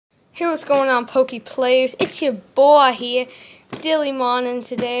Hey, what's going on, Poke Players? It's your boy here, Dillymon, and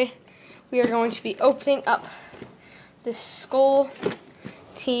today we are going to be opening up this Skull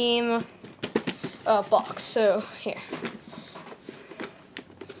Team box. So, here.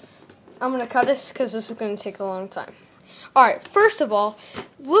 I'm going to cut this because this is going to take a long time. Alright, first of all,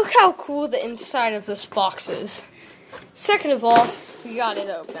 look how cool the inside of this box is. Second of all, we got it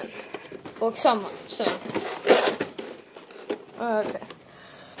open. Well, somewhat, so. Okay.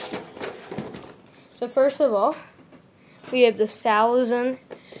 So first of all, we have the Salazan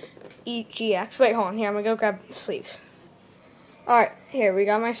EGX. Wait, hold on. Here, I'm going to go grab the sleeves. Alright, here, we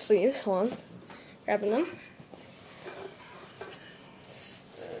got my sleeves. Hold on. Grabbing them.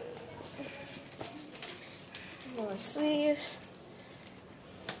 My sleeves.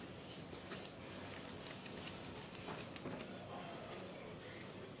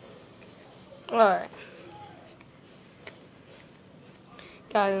 Alright.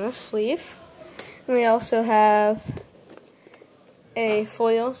 Got in a sleeve. And we also have a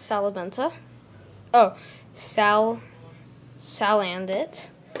foil Salabenta. Oh, Salandit.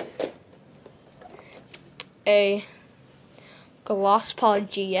 A Golospod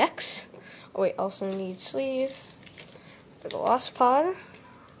GX. Oh wait, also need sleeve. The Golospod.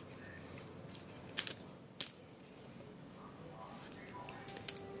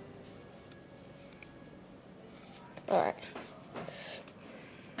 Alright.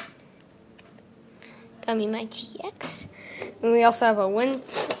 Got me my GX. And we also have a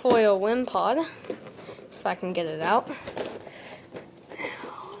foil Wimpod. If I can get it out.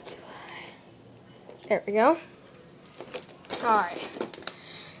 There we go. Alright.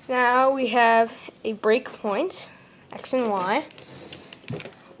 Now we have a Breakpoint, X and Y.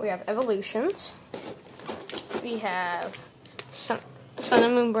 We have Evolutions. We have Sun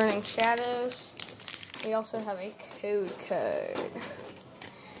and Moon Burning Shadows. We also have a code card.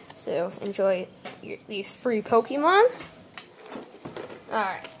 So enjoy these free Pokemon.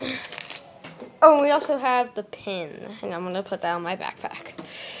 Alright. Oh, and we also have the pin. And I'm going to put that on my backpack.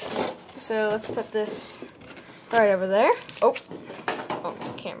 So let's put this right over there. Oh,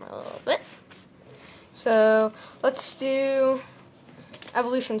 the camera a little bit. So let's do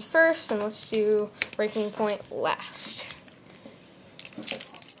Evolutions first, and let's do Breaking Point last.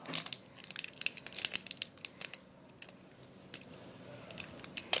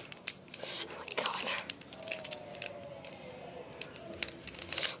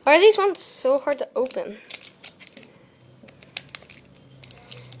 Why are these ones so hard to open?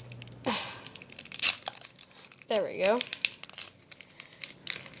 There we go.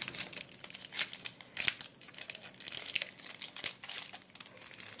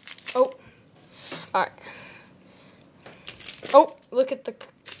 Oh. Alright. Oh, look at the...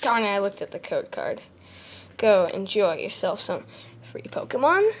 Darn it, I looked at the code card. Go enjoy yourself some free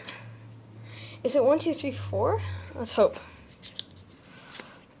Pokemon. Is it 1, 2, 3, 4? Let's hope.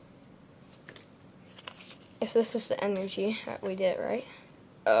 If this is the energy, we did it right.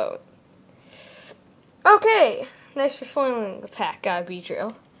 Oh. Okay. Nice for spoiling the pack. Got a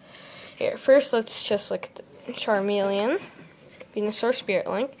Beedrill. Here, first let's just look at the Charmeleon, Venusaur Spirit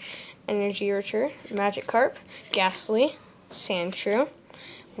Link, Energy Richer, Magikarp, Ghastly, Sandshrew,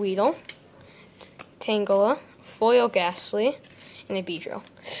 Weedle, Tangela, Foil Ghastly, and a Beedrill.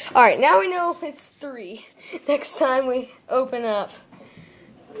 Alright, now we know it's 3. Next time we open up.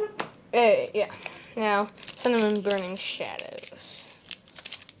 Yeah. Now, Sun and Moon Burning Shadows.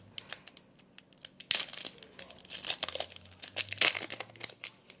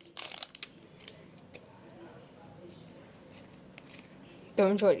 Go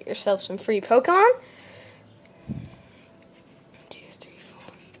enjoy yourself some free Pokemon. 1, 2, 3,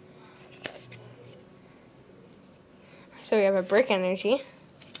 4. So we have a Brick Energy.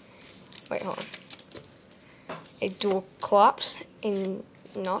 Wait, hold on. A Dual Clops, a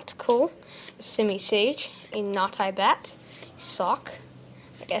Not Cool, a Simisage, a Knoteye Bat, Sock,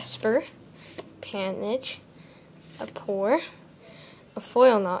 a Esper, Panage, a Pour, a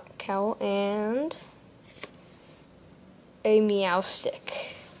Foil Knot Cowl, and a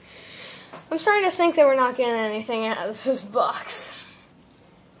Meowstic. I'm starting to think that we're not getting anything out of this box.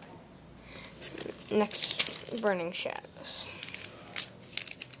 Next, Burning Shadows.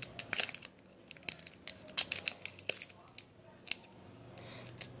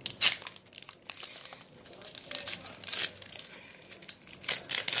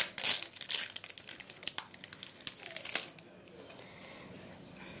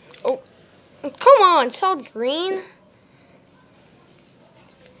 Oh, come on, it's all green.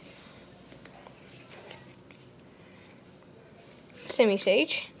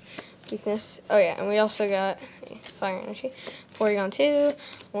 Simisage. Weakness. Oh yeah, and we also got Fire Energy, Porygon 2,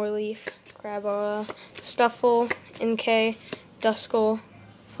 Morleaf, Crabara, Stuffle, NK, Duskull,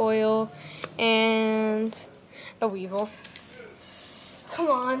 Foil, and a Weevil. Come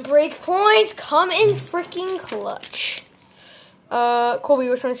on, Breakpoint, come in freaking clutch. Colby,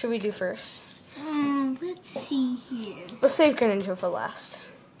 which one should we do first? Let's see here. Let's save Greninja for last.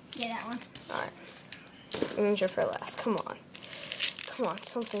 Yeah, that one. Alright. Greninja for last. Come on. Come on,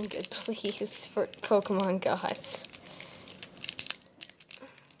 something good, please, for Pokemon Gods.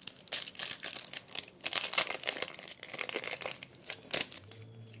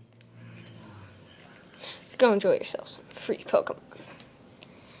 Go enjoy yourselves. Free Pokemon.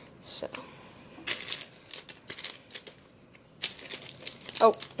 So.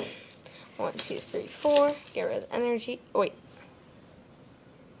 Oh. 1, 2, 3, 4. Get rid of the energy. Oh, wait.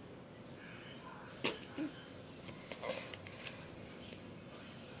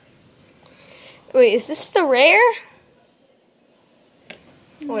 Wait, is this the rare?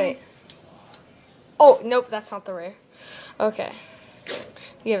 Wait. Oh, nope, that's not the rare. Okay.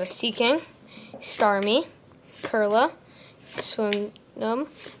 We have a Seaking, Starmie, Curla, Swindum,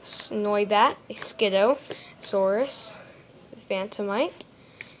 Noibat, a Skiddo, Zorus, Phantomite,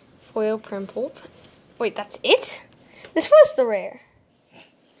 Foil Primpulp. Wait, that's it? This was the rare.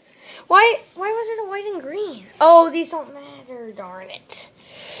 Why was it a white and green? Oh, these don't matter, darn it.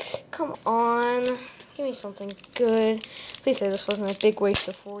 Come on. Give me something good. Please say this wasn't a big waste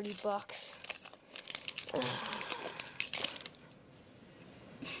of $40.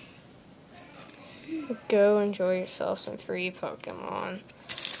 Go enjoy yourself some free Pokemon.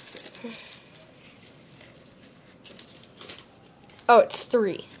 Oh, it's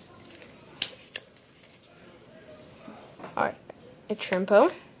 3. Alright. A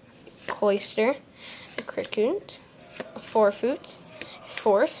Trimpo, Cloyster, a Cricket, a Forfoot, a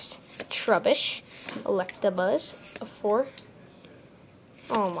Forced, a Trubbish, Electabuzz, a 4.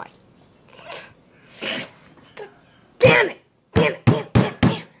 Oh my. Damn it! Damn it! Damn it!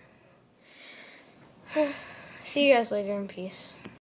 Damn it! See you guys later in peace.